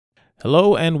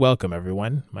Hello and welcome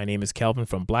everyone. My name is Kelvin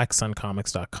from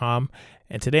blacksuncomics.com,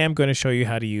 and today I'm going to show you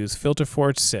how to use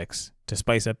FilterForge 6 to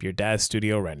spice up your DAZ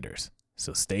Studio renders.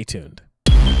 So stay tuned.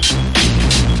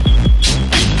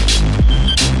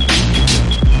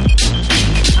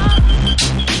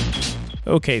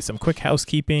 Okay, some quick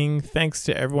housekeeping. Thanks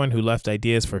to everyone who left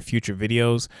ideas for future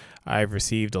videos. I've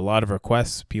received a lot of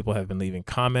requests. People have been leaving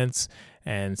comments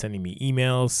and sending me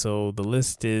emails, so the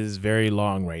list is very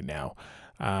long right now.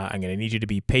 I'm going to need you to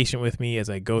be patient with me as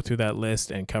I go through that list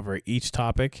and cover each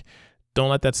topic. Don't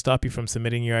let that stop you from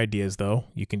submitting your ideas, though.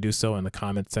 You can do so in the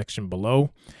comment section below.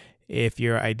 If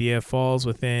your idea falls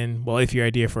within, if your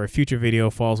idea for a future video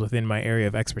falls within my area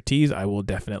of expertise, I will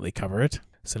definitely cover it.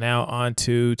 So now on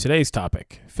to today's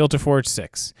topic, FilterForge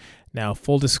 6. Now,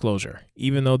 full disclosure,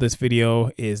 even though this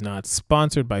video is not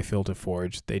sponsored by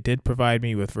FilterForge, they did provide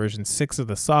me with version 6 of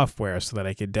the software so that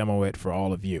I could demo it for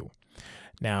all of you.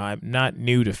 Now, I'm not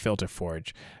new to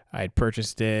FilterForge. I had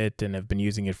purchased it and have been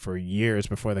using it for years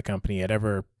before the company had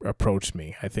ever approached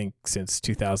me. I think since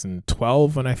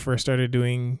 2012 when I first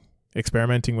started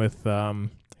experimenting with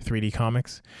 3D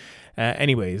comics.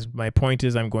 Anyways, my point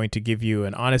is I'm going to give you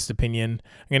an honest opinion.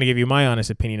 I'm going to give you my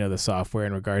honest opinion of the software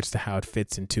in regards to how it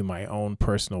fits into my own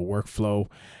personal workflow.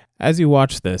 As you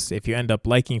watch this, if you end up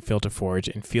liking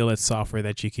FilterForge and feel it's software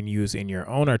that you can use in your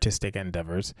own artistic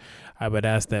endeavors, I would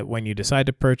ask that when you decide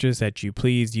to purchase that you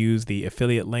please use the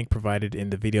affiliate link provided in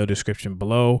the video description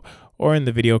below or in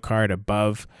the video card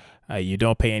above. You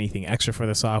don't pay anything extra for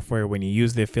the software when you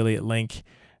use the affiliate link.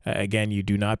 Again, you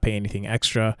do not pay anything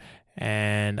extra,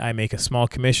 and I make a small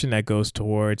commission that goes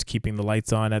towards keeping the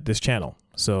lights on at this channel.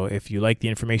 So if you like the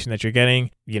information that you're getting,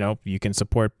 you can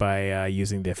support by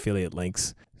using the affiliate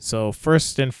links. So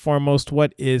first and foremost,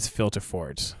 what is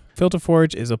FilterForge?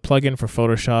 FilterForge is a plugin for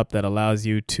Photoshop that allows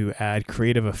you to add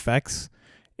creative effects,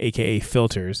 aka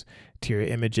filters, to your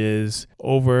images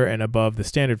over and above the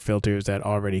standard filters that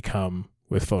already come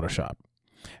with Photoshop.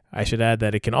 I should add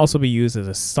that it can also be used as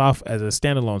a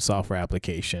standalone software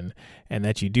application, and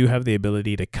that you do have the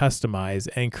ability to customize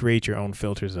and create your own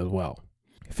filters as well.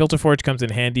 FilterForge comes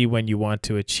in handy when you want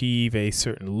to achieve a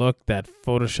certain look that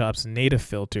Photoshop's native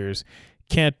filters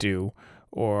can't do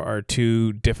or are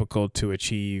too difficult to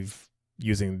achieve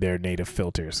using their native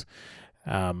filters.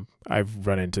 I've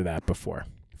run into that before.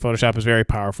 Photoshop is very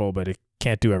powerful, but it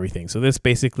can't do everything. So this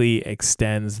basically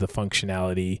extends the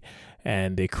functionality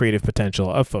and the creative potential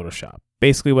of Photoshop.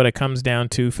 Basically what it comes down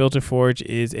to, FilterForge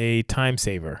is a time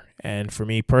saver. And for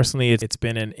me personally, it's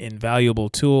been an invaluable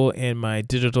tool in my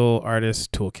digital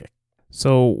artist toolkit.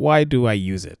 So why do I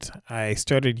use it? I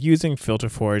started using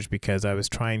FilterForge because I was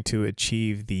trying to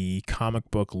achieve the comic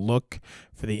book look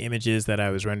for the images that I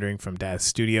was rendering from DAZ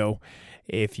Studio.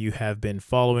 If you have been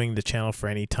following the channel for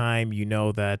any time, you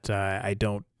know that I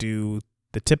don't do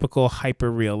the typical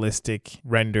hyper-realistic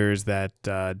renders that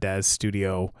DAZ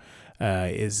Studio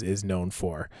is known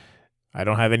for. I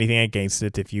don't have anything against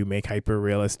it. If you make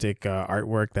hyper-realistic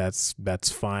artwork,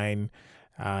 that's fine.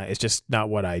 It's just not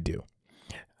what I do.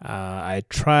 I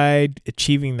tried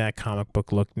achieving that comic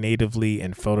book look natively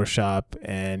in Photoshop,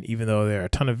 and even though there are a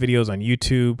ton of videos on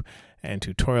YouTube and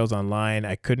tutorials online,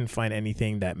 I couldn't find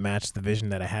anything that matched the vision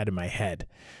that I had in my head.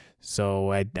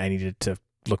 So I needed to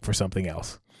look for something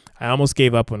else. I almost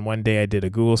gave up when one day I did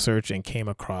a Google search and came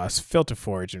across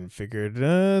FilterForge and figured,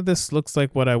 this looks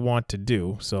like what I want to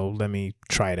do, so let me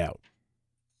try it out.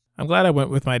 I'm glad I went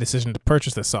with my decision to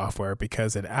purchase the software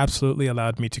because it absolutely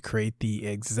allowed me to create the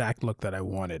exact look that I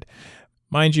wanted.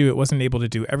 Mind you, it wasn't able to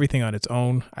do everything on its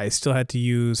own. I still had to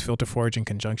use FilterForge in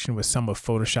conjunction with some of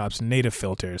Photoshop's native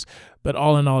filters, but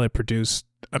all in all, it produced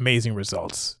amazing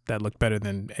results that looked better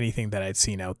than anything that I'd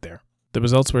seen out there. The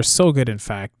results were so good, in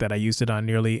fact, that I used it on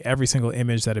nearly every single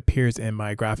image that appears in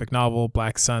my graphic novel,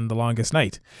 Black Sun: The Longest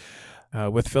Night.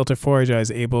 With FilterForge, I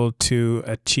was able to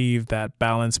achieve that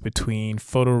balance between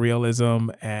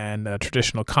photorealism and a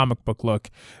traditional comic book look,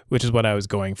 which is what I was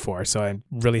going for, so I'm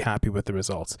really happy with the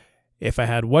results. If I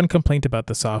had one complaint about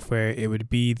the software, it would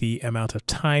be the amount of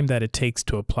time that it takes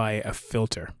to apply a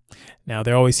filter. Now,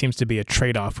 there always seems to be a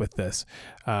trade-off with this.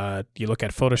 You look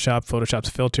at Photoshop's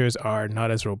filters are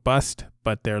not as robust,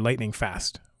 but they're lightning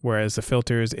fast, whereas the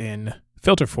filters in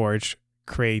FilterForge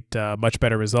create much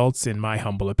better results, in my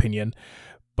humble opinion,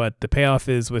 but the payoff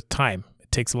is with time.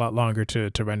 It takes a lot longer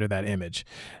to render that image.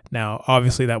 Now,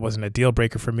 obviously that wasn't a deal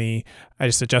breaker for me. I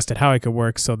just adjusted how I could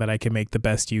work so that I can make the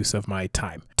best use of my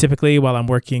time. Typically, while I'm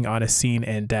working on a scene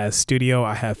in DAZ Studio,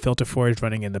 I have FilterForge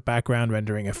running in the background,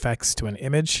 rendering effects to an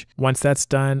image. Once that's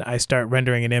done, I start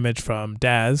rendering an image from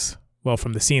DAZ,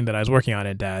 from the scene that I was working on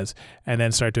in DAZ, and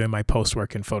then start doing my post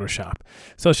work in Photoshop.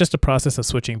 So it's just a process of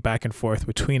switching back and forth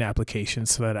between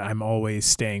applications so that I'm always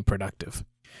staying productive.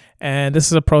 And this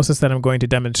is a process that I'm going to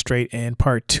demonstrate in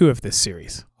part 2 of this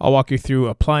series. I'll walk you through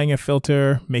applying a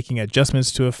filter, making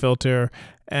adjustments to a filter,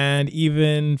 and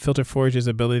even Filter Forge's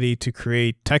ability to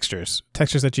create textures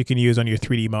that you can use on your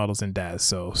 3D models in DAZ.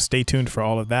 So stay tuned for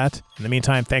all of that. In the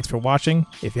meantime, thanks for watching.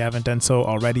 If you haven't done so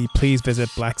already, please visit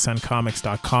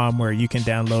blacksuncomics.com, where you can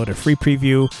download a free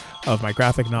preview of my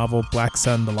graphic novel, Black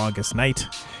Sun: The Longest Night.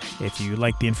 If you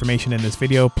like the information in this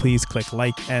video, please click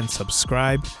like and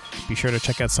subscribe. Be sure to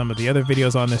check out some of the other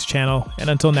videos on this channel. And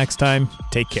until next time,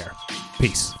 take care.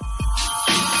 Peace.